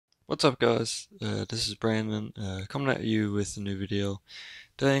What's up guys, this is Brandon coming at you with a new video.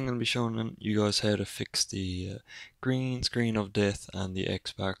 Today I'm going to be showing you guys how to fix the green screen of death on the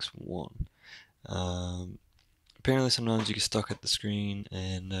Xbox One. Apparently sometimes you get stuck at the screen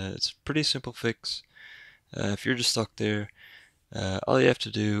and it's a pretty simple fix. If you're just stuck there, all you have to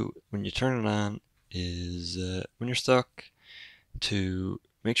do when you turn it on is when you're stuck to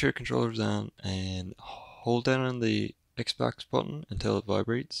make sure your controller's on and hold down on the Xbox button until it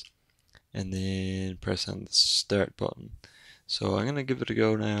vibrates, and then press on the start button. So I'm gonna give it a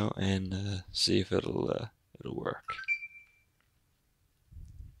go now and see if it'll work.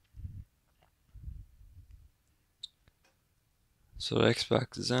 So the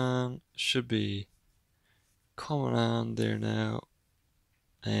Xbox is on, should be coming on there now,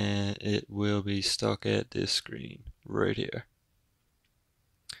 and it will be stuck at this screen right here.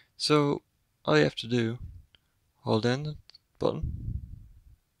 So all you have to do, hold down the button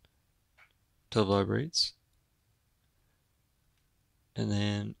till it vibrates, and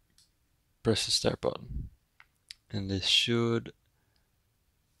then press the start button, and this should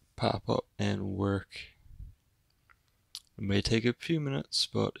pop up and work. It may take a few minutes,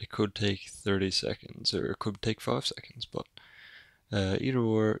 but it could take 30 seconds, or it could take 5 seconds, but either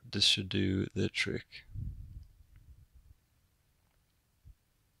or, this should do the trick.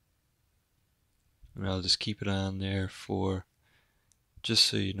 And I'll just keep it on there for, just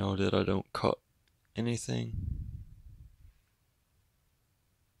so you know that I don't cut anything.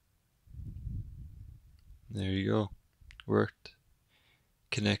 There you go, worked,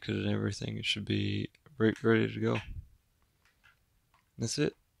 connected and everything. It should be ready to go. That's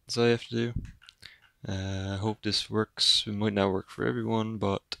it, that's all you have to do. I hope this works. It might not work for everyone,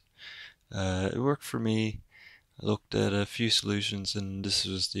 but it worked for me. I looked at a few solutions and this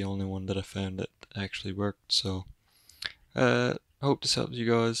was the only one that I found that actually worked. So I hope this helps you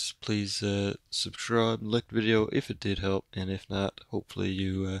guys. Please subscribe and like the video if it did help, and if not, hopefully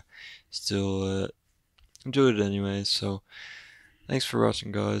you still enjoyed it anyways. So thanks for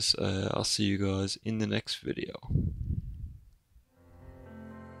watching guys. I'll see you guys in the next video.